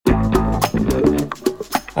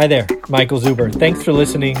Hi there, Michael Zuber. Thanks for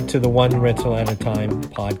listening to the One Rental at a Time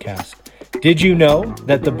podcast. Did you know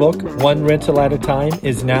that the book One Rental at a Time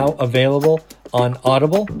is now available on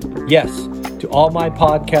Audible? Yes, to all my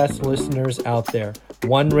podcast listeners out there,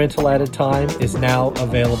 One Rental at a Time is now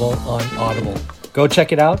available on Audible. Go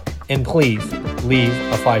check it out and please leave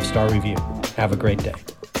a 5-star review. Have a great day.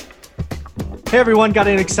 Hey everyone, got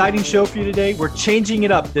an exciting show for you today. We're changing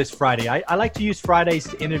it up this Friday. I like to use Fridays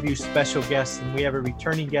to interview special guests, and we have a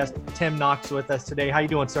returning guest, Tim Knox, with us today. How you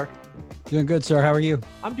doing, sir? Doing good, sir. How are you?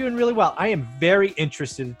 I'm doing really well. I am very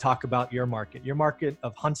interested to talk about your market. Your market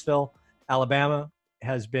of Huntsville, Alabama,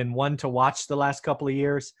 has been one to watch the last couple of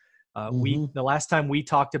years. The last time we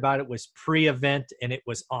talked about it was pre-event, and it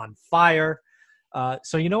was on fire.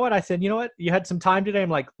 So you know what? I said, you know what? You had some time today. I'm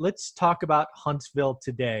like, let's talk about Huntsville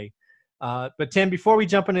today. But Tim, before we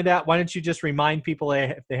jump into that, why don't you just remind people,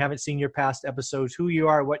 if they haven't seen your past episodes, who you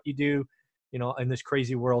are, what you do, in this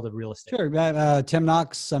crazy world of real estate. Sure. Tim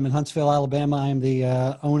Knox. I'm in Huntsville, Alabama. I'm the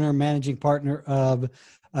owner, managing partner of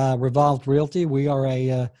Revolved Realty. We are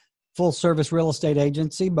a full service real estate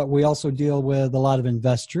agency, but we also deal with a lot of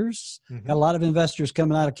investors. Got a lot of investors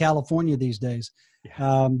coming out of California these days.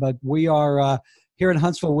 Yeah. But we are here in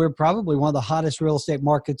Huntsville. We're probably one of the hottest real estate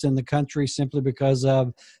markets in the country, simply because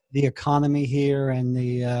of the economy here and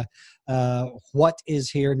the what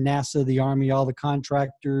is here, NASA, the Army, all the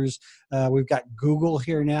contractors. We've got Google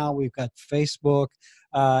here now. We've got Facebook.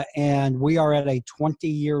 And we are at a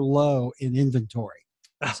 20-year low in inventory.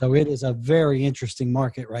 So it is a very interesting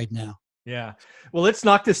market right now. Yeah. Well, let's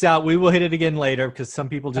knock this out. We will hit it again later because some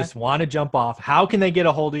people just want to jump off. How can they get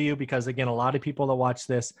a hold of you? Because, again, a lot of people that watch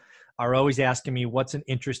this are always asking me what's an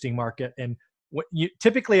interesting market. And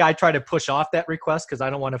typically I try to push off that request because I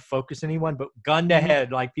don't want to focus anyone, but gun to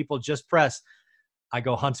head, like people just press, I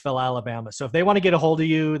go Huntsville, Alabama. So if they want to get a hold of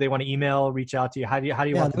you, they want to email, reach out to you. How do you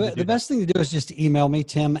want them to do the best thing to do is just email me,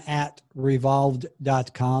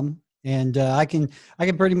 tim@revolved.com. And I can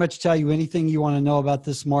pretty much tell you anything you want to know about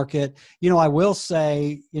this market. I will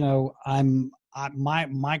say,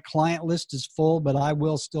 my client list is full, but I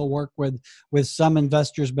will still work with some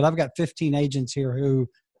investors. But I've got 15 agents here who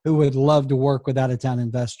would love to work with out-of-town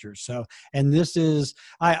investors. So, and this is,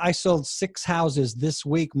 I sold 6 houses this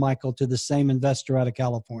week, Michael, to the same investor out of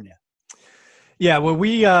California. Yeah,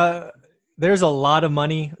 well, there's a lot of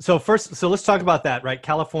money. So let's talk about that, right?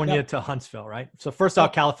 California to Huntsville, right? So first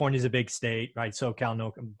off, California is a big state, right? SoCal,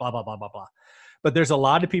 no, blah, blah, blah, blah, blah. But there's a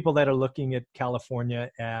lot of people that are looking at California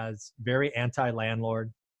as very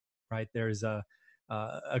anti-landlord, right? There's a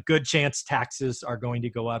good chance taxes are going to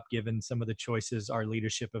go up given some of the choices our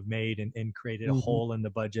leadership have made and created a hole in the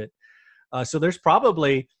budget. So there's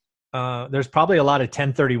probably a lot of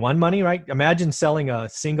 1031 money, right? Imagine selling a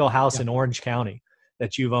single house in Orange County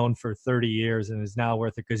that you've owned for 30 years and is now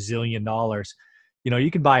worth $1 gazillion. You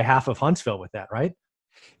can buy half of Huntsville with that, right?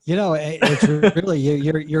 It's really,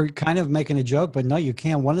 you're kind of making a joke, but no, you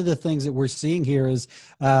can. One of the things that we're seeing here is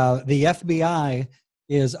the FBI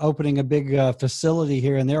is opening a big facility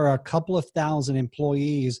here, and there are a couple of thousand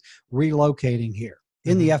employees relocating here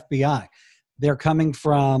in the FBI. They're coming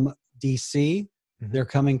from DC, they're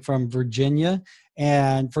coming from Virginia.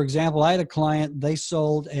 And for example, I had a client, they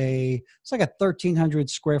sold it's like a 1,300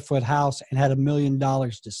 square foot house and had $1 million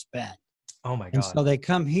to spend. Oh my God. And so they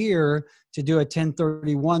come here to do a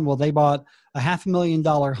 1031. Well, they bought a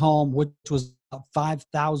 $500,000 home, which was about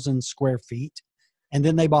 5,000 square feet. And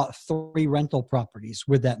then they bought 3 rental properties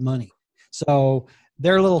with that money. So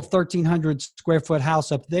their little 1,300 square foot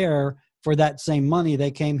house up there, for that same money, they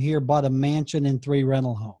came here, bought a mansion and 3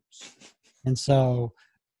 rental homes. And so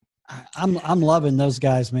I'm loving those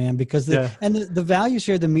guys, man, because the values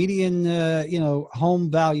here, the median, home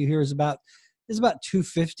value here is about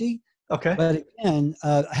 $250,000. Okay. But again,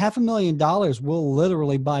 $500,000 will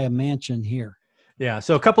literally buy a mansion here. Yeah.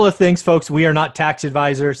 So a couple of things, folks. We are not tax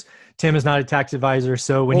advisors. Tim is not a tax advisor.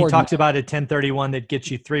 So when he talks about a 1031 that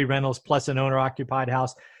gets you 3 rentals plus an owner-occupied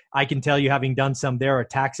house, I can tell you, having done some, there are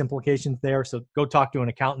tax implications there. So go talk to an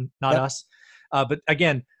accountant, not us. But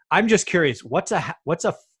again, I'm just curious. What'd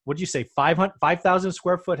you say? 5,000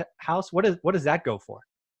 square foot house? What does that go for?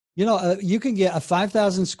 You can get a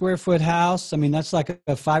 5,000 square foot house. I mean, that's like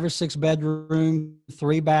a 5 or 6 bedroom,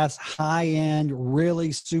 3 baths, high end,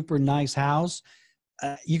 really super nice house.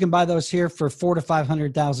 You can buy those here for $400,000 to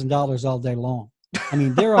 $500,000 all day long. I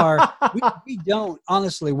mean, there are, we don't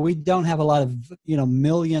have a lot of,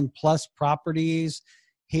 million plus properties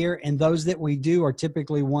here. And those that we do are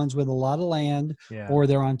typically ones with a lot of land or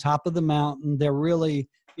they're on top of the mountain. They're really,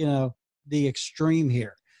 the extreme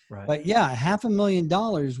here. Right. But yeah,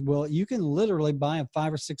 $500,000. Well, you can literally buy a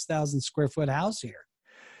 5,000 or 6,000 square foot house here.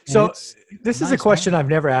 And So it's this is a nice question weather. I've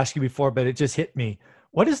never asked you before, but it just hit me.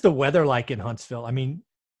 What is the weather like in Huntsville? I mean,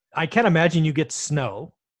 I can't imagine you get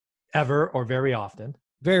snow ever or very often.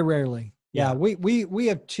 Very rarely. Yeah, Yeah. we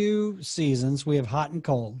have two seasons. We have hot and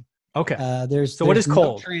cold. Okay. So what is There's no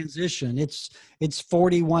cold? transition. It's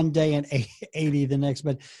 40 one day and 80 the next.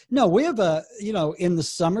 But no, we have in the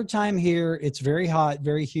summertime here, it's very hot,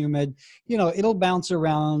 very humid. It'll bounce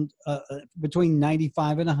around between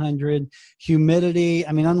 95 and 100. Humidity.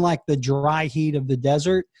 I mean, unlike the dry heat of the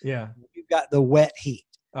desert, Yeah. you've got the wet heat.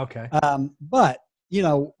 Okay. But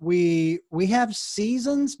we have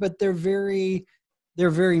seasons, but they're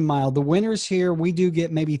very mild. The winters here, we do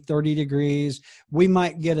get maybe 30 degrees. We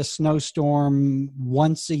might get a snowstorm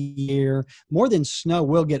once a year. More than snow,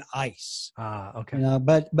 we'll get ice. Okay.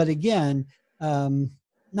 But again,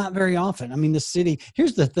 not very often. I mean, the city.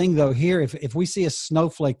 Here's the thing, though. Here, if we see a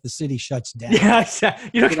snowflake, the city shuts down. Yeah, exactly.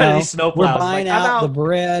 You don't got any snowplows. We're buying like, out the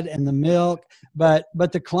bread and the milk, but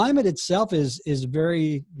the climate itself is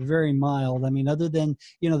very, very mild. I mean, other than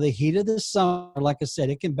the heat of the summer, like I said,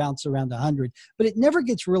 it can bounce around 100, but it never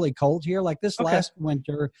gets really cold here. Like this last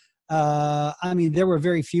winter, I mean, there were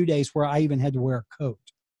very few days where I even had to wear a coat.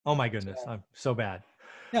 Oh my goodness, I'm so bad.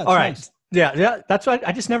 Yeah, All right. nice. Yeah. That's why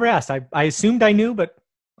I just never asked. I assumed I knew, but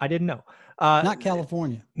I didn't know. Not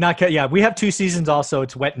California. Yeah, we have two seasons also.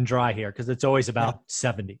 It's wet and dry here because it's always about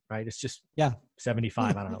 70, right? It's just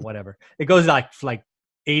 75, I don't know, whatever. It goes like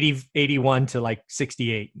 80, 81 to like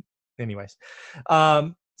 68 anyways.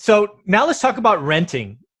 So now let's talk about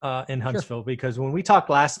renting in Huntsville, because when we talked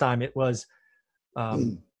last time, it was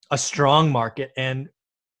a strong market, and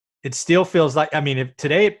it still feels like, I mean,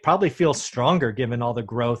 today it probably feels stronger given all the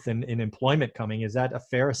growth in employment coming. Is that a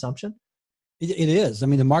fair assumption? It is. I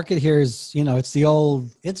mean, the market here is,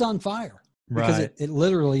 it's on fire because it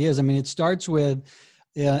literally is. I mean, it starts with,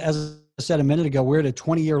 as I said a minute ago, we're at a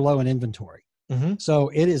 20-year low in inventory. Mm-hmm. So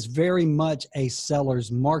it is very much a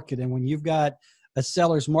seller's market. And when you've got a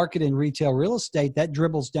seller's market in retail real estate, that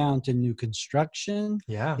dribbles down to new construction.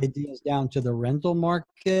 Yeah. It deals down to the rental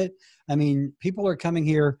market. I mean, people are coming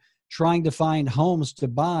here trying to find homes to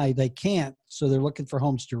buy. They can't. So they're looking for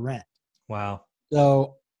homes to rent. Wow.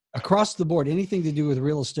 So across the board, anything to do with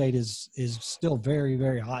real estate is still very,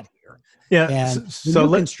 very hot here. Yeah. And the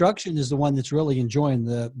new construction is the one that's really enjoying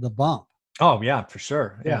the bump. Oh yeah, for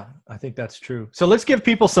sure. Yeah, I think that's true. So let's give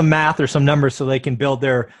people some math or some numbers so they can build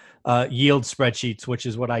their yield spreadsheets, which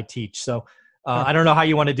is what I teach. So I don't know how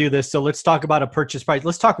you want to do this. So let's talk about a purchase price.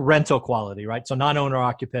 Let's talk rental quality, right? So non-owner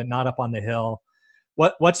occupant, not up on the hill.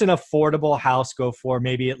 What's an affordable house go for?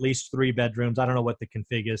 Maybe at least 3 bedrooms. I don't know what the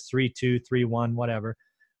config is, 3.2, 3.1, whatever.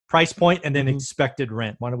 Price point and then expected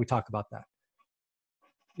rent. Why don't we talk about that?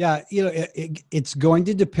 Yeah, it's going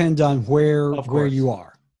to depend on where you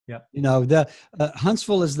are. Yeah.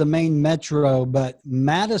 Huntsville is the main metro, but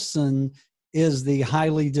Madison is the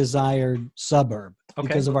highly desired suburb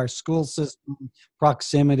because of our school system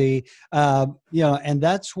proximity. And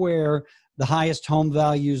that's where the highest home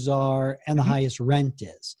values are and the highest rent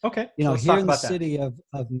is. Okay. Here in the city of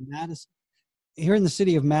Madison. Here in the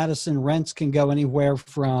city of Madison, rents can go anywhere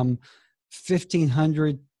from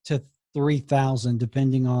 $1,500 to $3,000,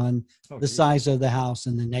 depending on the size of the house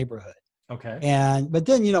and the neighborhood. Okay. But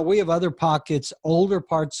then, we have other pockets, older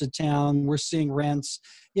parts of town. We're seeing rents,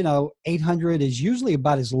 800 is usually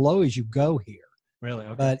about as low as you go here. Really?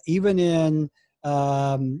 Okay. But even in,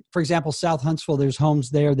 for example, South Huntsville, there's homes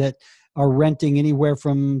there that are renting anywhere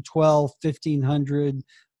from $1,200, $1,500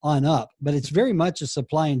 on up. But it's very much a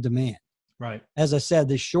supply and demand. Right. As I said,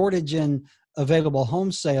 the shortage in available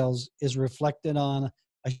home sales is reflected on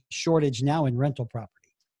a shortage now in rental property.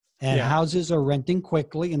 And houses are renting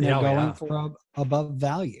quickly and they're going for above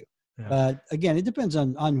value. Yeah. But again, it depends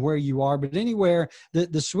on where you are. But anywhere,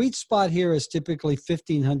 the sweet spot here is typically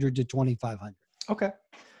 $1,500 to $2,500. Okay.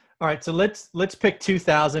 All right. So let's pick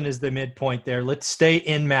 2,000 as the midpoint there. Let's stay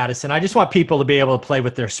in Madison. I just want people to be able to play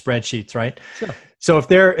with their spreadsheets, right? Sure. So if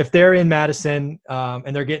they're in Madison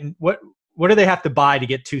and they're getting what do they have to buy to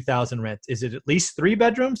get 2,000 rent? Is it at least 3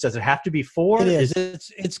 bedrooms? Does it have to be 4? It is.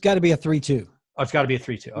 It's got to be a 3.2. Oh, it's got to be a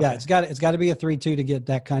 3.2. Okay. Yeah, it's got to be a 3.2 to get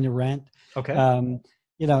that kind of rent. Okay.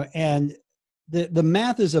 And the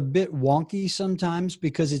math is a bit wonky sometimes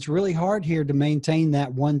because it's really hard here to maintain that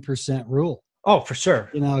 1% rule. Oh, for sure.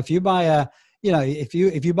 If you buy if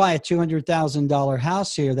you buy a $200,000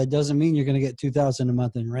 house here, that doesn't mean you're going to get $2,000 a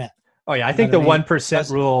month in rent. Oh yeah, I think the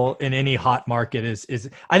 1% rule in any hot market is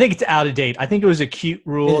I think it's out of date. I think it was a cute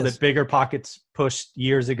rule that Bigger Pockets pushed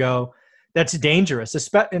years ago. That's dangerous.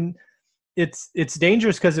 And it's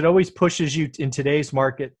dangerous because it always pushes you in today's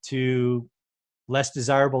market to less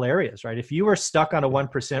desirable areas, right? If you are stuck on a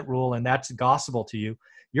 1% rule and that's gospel to you,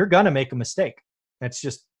 you're going to make a mistake. That's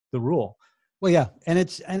just the rule. Well, yeah. And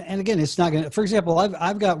and again, it's not going to, for example,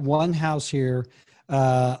 I've got one house here.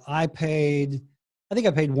 I think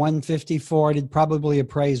I paid 150 for it. It'd probably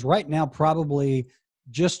appraised right now, probably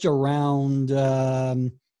just around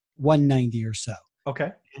 190 or so.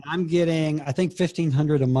 Okay. And I'm getting, I think,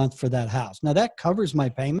 $1,500 a month for that house. Now that covers my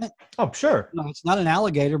payment. Oh, sure. No, it's not an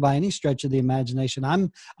alligator by any stretch of the imagination.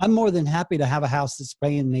 I'm more than happy to have a house that's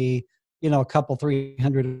paying me, a couple,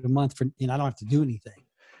 $300 a month for, I don't have to do anything.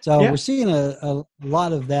 So we're seeing a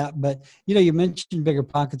lot of that. But, you mentioned bigger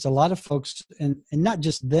pockets. A lot of folks, and not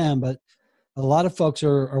just them, but a lot of folks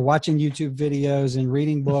are watching YouTube videos and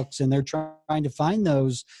reading books, and they're trying to find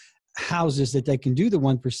those houses that they can do the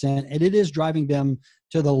 1%. And it is driving them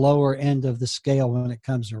to the lower end of the scale when it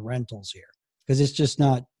comes to rentals here. Because it's just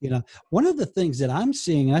not, one of the things that I'm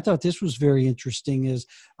seeing, and I thought this was very interesting, is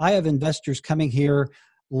I have investors coming here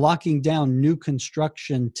locking down new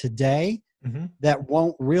construction today that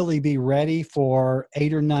won't really be ready for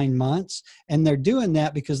 8 or 9 months. And they're doing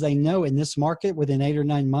that because they know in this market within 8 or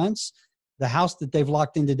 9 months, the house that they've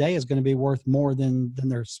locked in today is going to be worth more than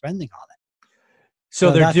they're spending on it.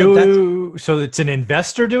 So it's an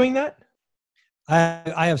investor doing that?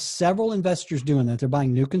 I have several investors doing that. They're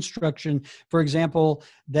buying new construction. For example,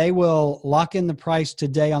 they will lock in the price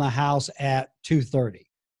today on a house at $230.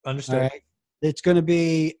 Understood. Right? It's going to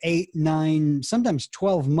be 8, 9, sometimes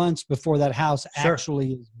 12 months before that house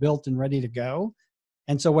actually is built and ready to go.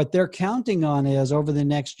 And so what they're counting on is over the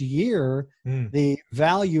next year, the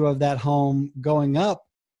value of that home going up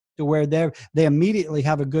to where they immediately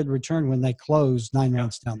have a good return when they close 9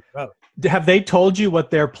 months down the road. Have they told you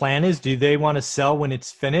what their plan is? Do they want to sell when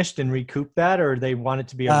it's finished and recoup that, or they want it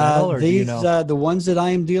to be a rental? Or the ones that I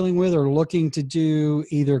am dealing with are looking to do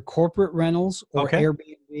either corporate rentals or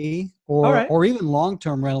Airbnb or even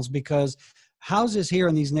long-term rentals, because houses here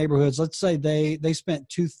in these neighborhoods, let's say they spent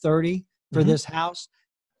 $230 for this house.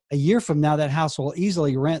 A year from now, that house will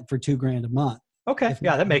easily rent for $2,000 a month. Okay.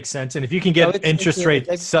 Yeah, that makes sense. And if you can get interest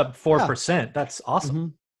rates sub 4%, that's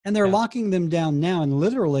awesome. And they're locking them down now. And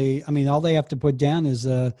literally, all they have to put down is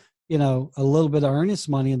a little bit of earnest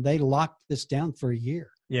money, and they lock this down for a year.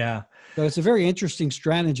 Yeah. So it's a very interesting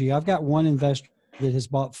strategy. I've got one investor that has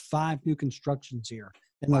bought 5 new constructions here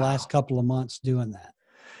in the last couple of months doing that.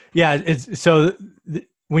 Yeah.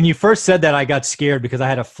 When you first said that, I got scared because I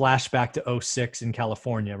had a flashback to 2006 in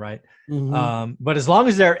California, right? But as long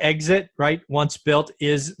as their exit, right, once built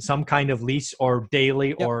is some kind of lease or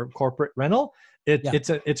daily or corporate rental,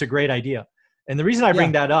 it's a great idea. And the reason I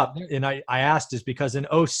bring that up, and I asked, is because in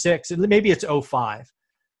 2006, and maybe it's 2005,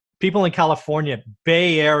 people in California,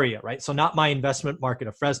 Bay Area, right? So not my investment market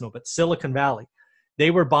of Fresno, but Silicon Valley,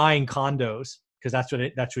 they were buying condos because that's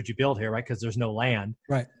what you build here, right? Because there's no land.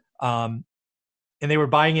 Right. And they were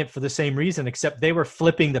buying it for the same reason, except they were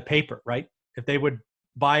flipping the paper, right? If they would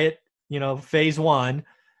buy it, phase 1,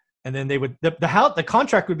 and then they would, the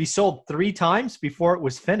contract would be sold 3 times before it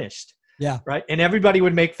was finished. Yeah. Right. And everybody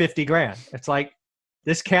would make $50,000. It's like,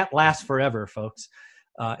 this can't last forever, folks.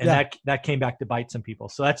 That came back to bite some people.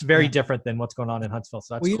 So that's very different than what's going on in Huntsville.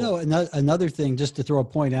 So that's cool. Another thing, just to throw a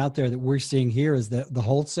point out there that we're seeing here is that the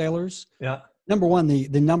wholesalers. Yeah. Number one, the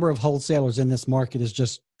number of wholesalers in this market has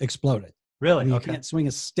just exploded. Really? You can't swing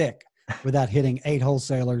a stick without hitting 8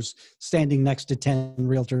 wholesalers standing next to 10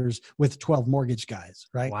 realtors with 12 mortgage guys,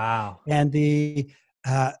 right? Wow. And the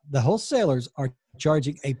wholesalers are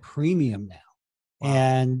charging a premium now. Wow.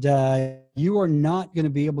 And you are not going to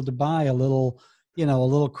be able to buy a little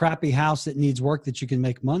crappy house that needs work that you can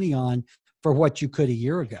make money on for what you could a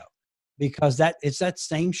year ago, because it's that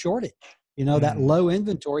same shortage. That low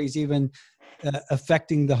inventory is even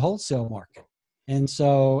affecting the wholesale market. And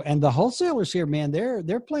the wholesalers here, man,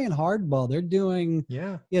 they're playing hardball. They're doing,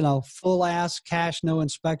 full ass cash, no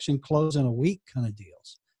inspection, close in a week kind of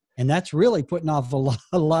deals. And that's really putting off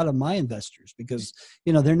a lot of my investors because,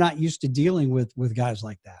 they're not used to dealing with guys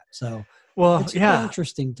like that. So, it's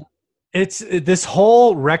interesting. It's this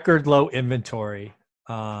whole record low inventory.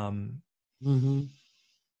 That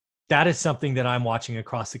is something that I'm watching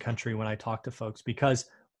across the country when I talk to folks, because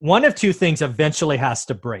one of 2 things eventually has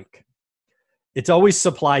to break. It's always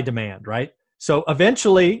supply demand, right? So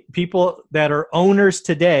eventually people that are owners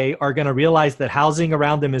today are going to realize that housing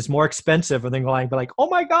around them is more expensive, and they're going to be like, oh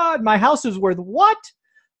my God, my house is worth what?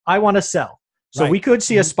 I want to sell. So we could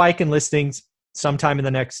see a spike in listings sometime in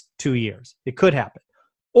the next 2 years. It could happen.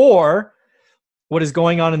 Or what is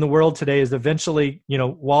going on in the world today is eventually,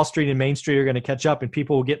 Wall Street and Main Street are going to catch up and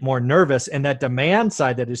people will get more nervous, and that demand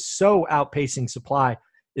side that is so outpacing supply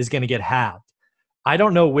is going to get halved. I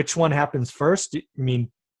don't know which one happens first. I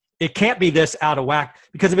mean, it can't be this out of whack,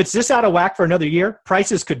 because if it's this out of whack for another year,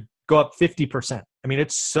 prices could go up 50%. I mean,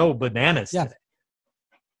 it's so bananas today.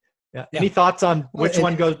 Yeah. Any thoughts on which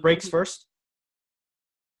one breaks first?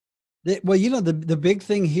 Well, the big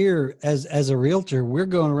thing here as a realtor, we're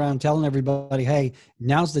going around telling everybody, hey,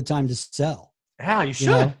 now's the time to sell. Yeah, you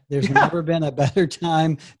should. There's never been a better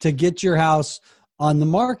time to get your house on the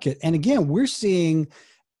market. And again, we're seeing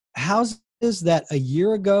houses that a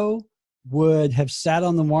year ago would have sat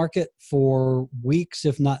on the market for weeks,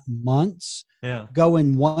 if not months, go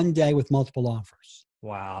in one day with multiple offers.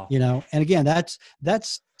 Wow. And again, that's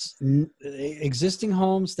existing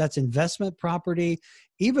homes, that's investment property.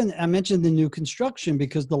 Even I mentioned the new construction,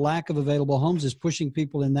 because the lack of available homes is pushing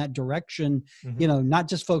people in that direction, not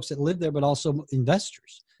just folks that live there, but also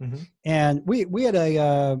investors. And we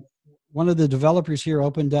had one of the developers here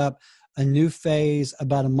opened up a new phase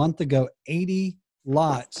about a month ago, 80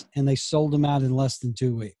 lots, and they sold them out in less than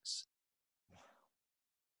 2 weeks.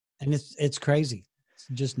 And it's crazy. It's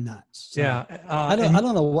just nuts. So yeah. I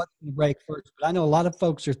don't know what to break first, but I know a lot of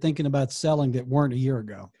folks are thinking about selling that weren't a year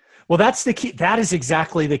ago. Well, that's the key. That is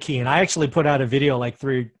exactly the key. And I actually put out a video like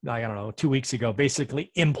 2 weeks ago,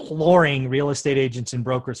 basically imploring real estate agents and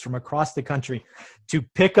brokers from across the country to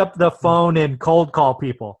pick up the phone and cold call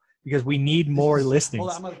people, because we need more listings.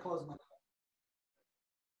 Hold on, I'm going to close my.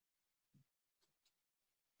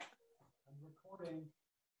 I'm recording.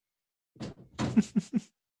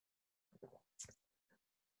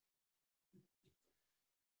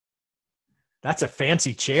 That's a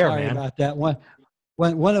fancy chair, Sorry man. about that one.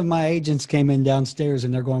 When one of my agents came in downstairs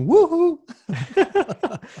and they're going, woohoo.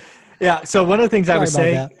 Yeah. So one of the things I was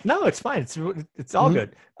saying, that. no, it's fine. It's all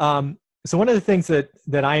good. So one of the things that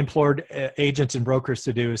I implored agents and brokers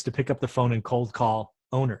to do is to pick up the phone and cold call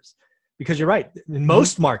owners, because you're right. In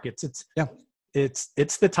most markets, it's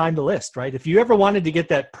the time to list, right? If you ever wanted to get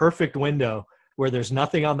that perfect window where there's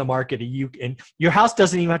nothing on the market, and your house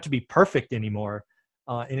doesn't even have to be perfect anymore,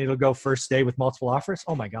 and it'll go first day with multiple offers.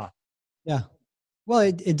 Oh my God. Yeah. Well,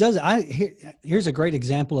 it does. Here's a great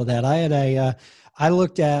example of that. I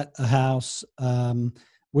looked at a house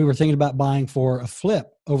we were thinking about buying for a flip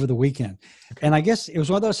over the weekend. Okay. And I guess it was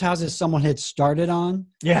one of those houses someone had started on.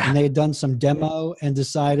 Yeah. And they had done some demo and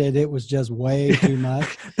decided it was just way too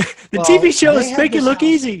much. The TV shows make it look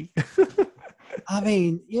easy. I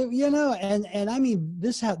mean, and I mean,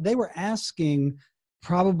 this house, they were asking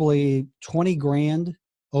probably 20 grand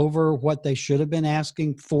over what they should have been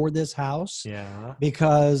asking for this house. Yeah.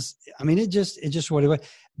 Because I mean, it just what it was.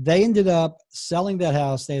 They ended up selling that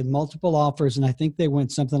house. They had multiple offers, and I think they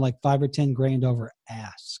went something like 5 or 10 grand over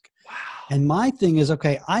ask. Wow. And my thing is,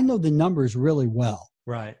 okay, I know the numbers really well.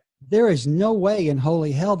 Right. There is no way in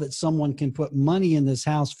holy hell that someone can put money in this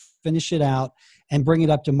house, finish it out, and bring it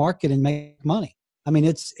up to market and make money. I mean,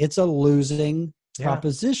 it's a losing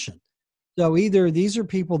proposition. So either these are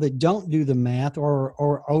people that don't do the math,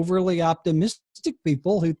 or overly optimistic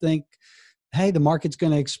people who think, hey, the market's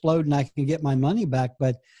going to explode and I can get my money back.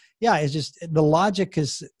 But yeah, it's just the logic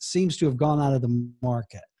seems to have gone out of the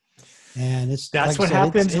market. And that's like what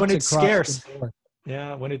happens when it's scarce.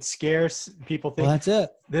 Yeah, when it's scarce, people think, well, that's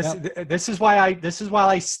it. This is why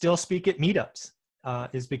I still speak at meetups,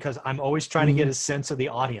 is because I'm always trying to get a sense of the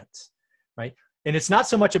audience, right? And it's not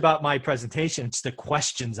so much about my presentation; it's the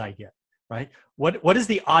questions I get, right? What is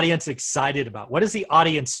the audience excited about? What is the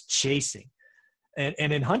audience chasing? And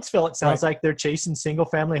in Huntsville, it sounds like they're chasing single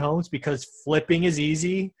family homes because flipping is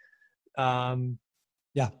easy. And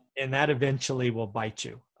that eventually will bite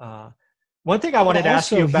you. One thing I wanted to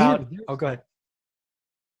ask you about. Go ahead.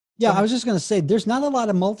 Yeah, I was just going to say, there's not a lot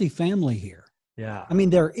of multifamily here. Yeah. I mean,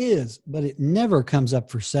 there is, but it never comes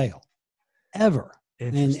up for sale, ever.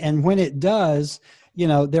 And when it does,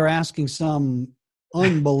 they're asking some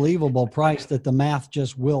unbelievable price that the math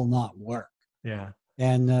just will not work. Yeah.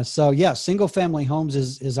 And single family homes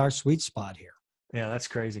is our sweet spot here. Yeah, that's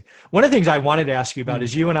crazy. One of the things I wanted to ask you about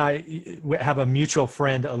is you and I have a mutual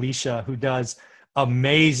friend, Alicia, who does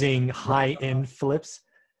amazing high-end flips.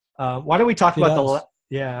 Why don't we talk about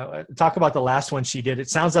the last one she did? It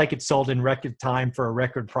sounds like it sold in record time for a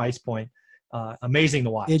record price point. Amazing to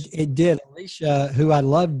watch. It did. Alicia, who I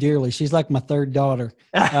love dearly, she's like my third daughter.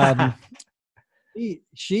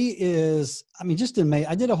 She is, I mean, just amazing.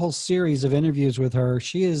 I did a whole series of interviews with her.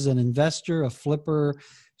 She is an investor, a flipper.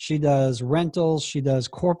 She does rentals. She does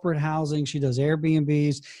corporate housing. She does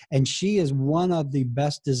Airbnbs. And she is one of the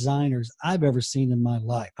best designers I've ever seen in my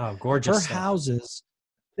life. Oh, gorgeous. Her houses,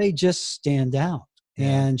 they just stand out. Yeah.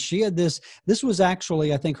 And she had this was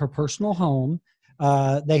actually, I think, her personal home.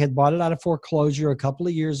 They had bought it out of foreclosure a couple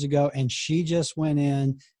of years ago, and she just went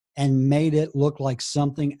in and made it look like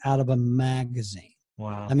something out of a magazine.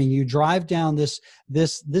 Wow. I mean, you drive down this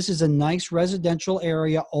is a nice residential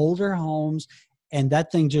area, older homes, and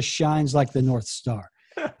that thing just shines like the North Star.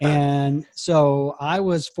 And so I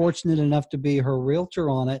was fortunate enough to be her realtor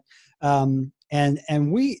on it.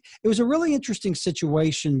 It was a really interesting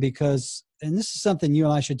situation because, and this is something you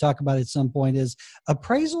and I should talk about at some point, is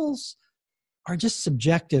appraisals are just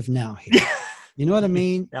subjective now here. You know what I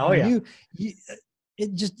mean? Oh yeah.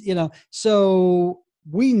 It just, so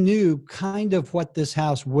we knew kind of what this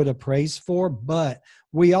house would appraise for, but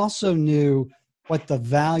we also knew what the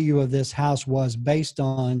value of this house was based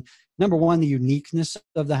on, number one, the uniqueness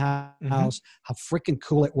of the house, how freaking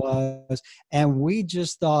cool it was. And we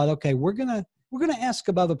just thought, okay, we're going to ask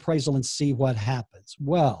above appraisal and see what happens.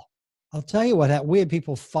 Well, I'll tell you what happened. We had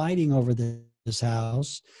people fighting over this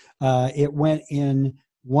house. It went in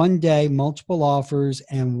one day, multiple offers,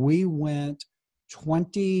 and we went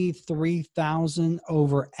 23,000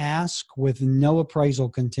 over ask with no appraisal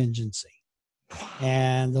contingency.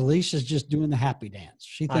 And Alicia's just doing the happy dance.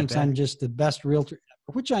 She thinks I'm just the best realtor,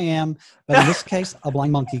 which I am, but in this case, a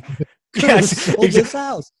blind monkey. Yes, exactly. This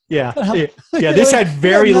house. Yeah. Yeah. This had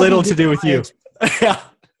very little to do with you. Yeah.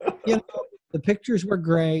 The pictures were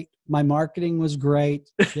great. My marketing was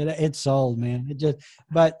great. It sold, man.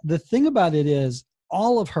 But the thing about it is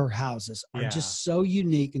all of her houses are just so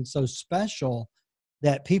unique and so special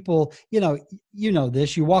that people,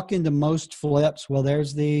 this, you walk into most flips. Well,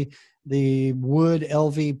 there's the wood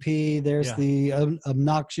LVP. There's the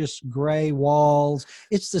obnoxious gray walls.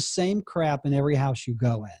 It's the same crap in every house you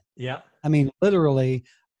go in. Yeah. I mean, literally,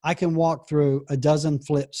 I can walk through a dozen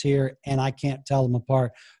flips here and I can't tell them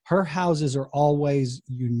apart. Her houses are always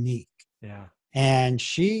unique. Yeah. And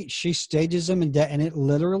she stages them and it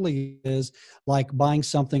literally is like buying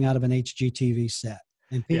something out of an HGTV set.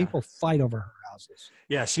 And people fight over her houses.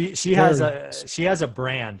 Yeah, she has a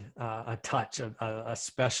brand, a touch, a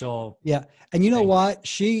special. Yeah, and you know what?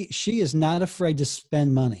 She is not afraid to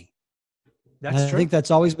spend money. That's true. I think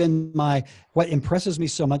that's always been what impresses me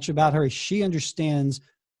so much about her is she understands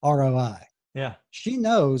ROI. Yeah, she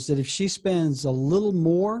knows that if she spends a little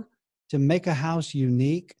more to make a house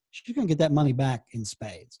unique, she's going to get that money back in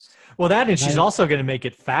spades. Well, that and she's also going to make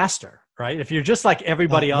it faster, right? If you're just like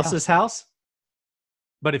everybody else's house.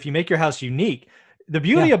 But if you make your house unique, the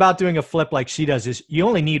beauty about doing a flip like she does is you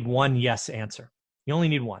only need one yes answer. You only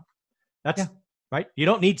need one. That's right. You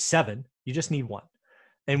don't need 7. You just need 1.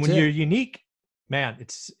 And when you're unique, man,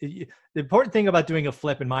 the important thing about doing a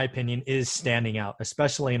flip, in my opinion, is standing out,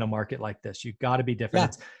 especially in a market like this. You've got to be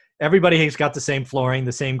different. Everybody has got the same flooring,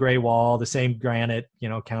 the same gray wall, the same granite,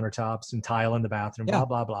 countertops and tile in the bathroom, blah,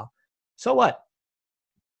 blah, blah. So what?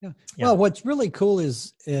 Yeah. Well, what's really cool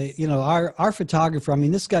is, our photographer, I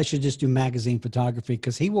mean, this guy should just do magazine photography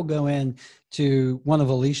because he will go in to one of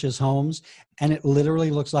Alicia's homes and it literally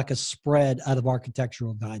looks like a spread out of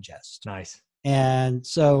Architectural Digest. Nice. And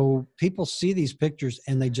so people see these pictures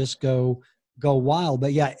and they just go wild.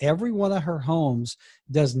 But every one of her homes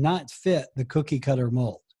does not fit the cookie cutter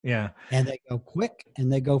mold. Yeah. And they go quick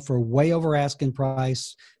and they go for way over asking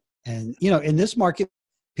price. And, in this market,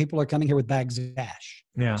 people are coming here with bags of cash.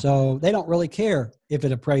 Yeah. So they don't really care if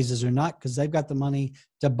it appraises or not because they've got the money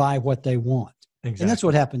to buy what they want. Exactly. And that's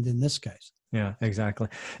what happened in this case. Yeah, exactly.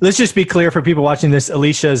 Let's just be clear for people watching this.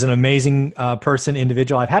 Alicia is an amazing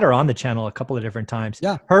individual. I've had her on the channel a couple of different times.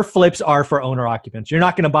 Yeah. Her flips are for owner occupants. You're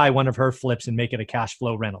not going to buy one of her flips and make it a cash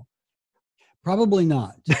flow rental. Probably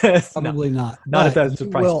not. Probably not. Not if that's the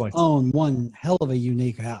price point. You will own one hell of a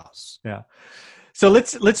unique house. Yeah. So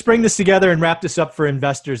let's bring this together and wrap this up for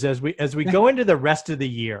investors as we go into the rest of the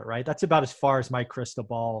year, right? That's about as far as my crystal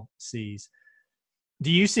ball sees.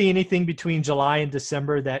 Do you see anything between July and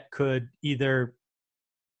December that could either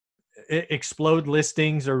explode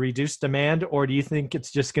listings or reduce demand, or do you think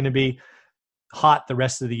it's just going to be hot the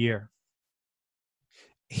rest of the year?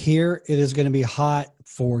 Here it is going to be hot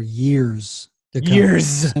for years to come.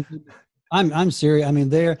 Years. I'm serious. I mean,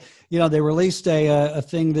 they released a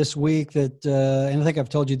thing this week that, and I think I've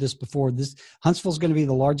told you this before. Huntsville is going to be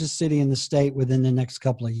the largest city in the state within the next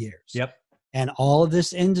couple of years. Yep. And all of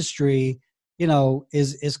this industry,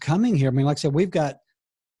 is coming here. I mean, like I said, we've got,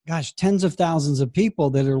 tens of thousands of people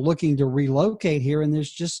that are looking to relocate here, and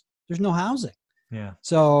there's no housing. Yeah.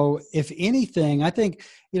 So if anything, I think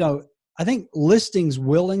I think listings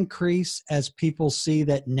will increase as people see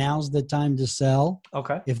that now's the time to sell.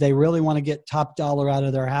 Okay. If they really want to get top dollar out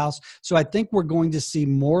of their house. So I think we're going to see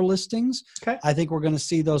more listings. Okay. I think we're going to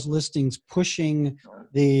see those listings pushing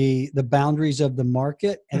the boundaries of the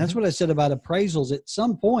market. And that's what I said about appraisals. At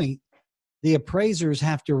some point, the appraisers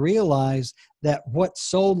have to realize that what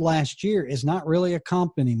sold last year is not really a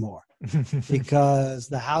comp anymore. Because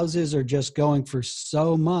the houses are just going for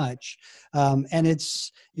so much, and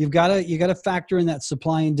you got to factor in that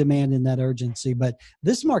supply and demand and that urgency. But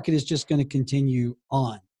this market is just going to continue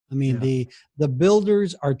on. I mean, the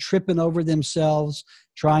builders are tripping over themselves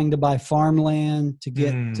trying to buy farmland to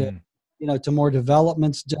get to more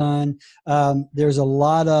developments done. There's a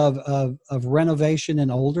lot of renovation in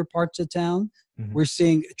older parts of town. We're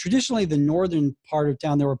seeing traditionally the northern part of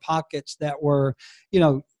town. There were pockets that were,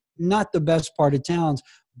 not the best part of towns.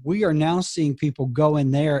 We are now seeing people go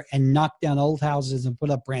in there and knock down old houses and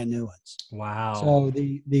put up brand new ones. Wow. So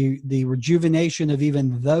the rejuvenation of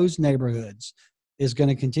even those neighborhoods is going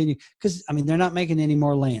to continue because, they're not making any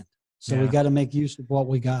more land. So we got to make use of what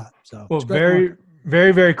we got. So very,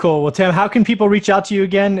 very, very cool. Well, Tim, how can people reach out to you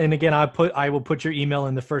again? And again, I will put your email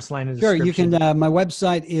in the first line of the description. Sure. You can, my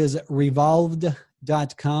website is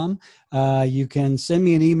revolved.com. You can send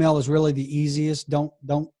me an email is really the easiest. Don't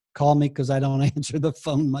call me because I don't answer the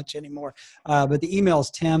phone much anymore. But the email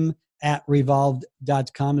is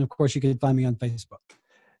tim@revolved.com. And of course, you can find me on Facebook.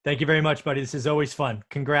 Thank you very much, buddy. This is always fun.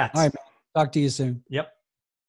 Congrats. All right. Talk to you soon. Yep.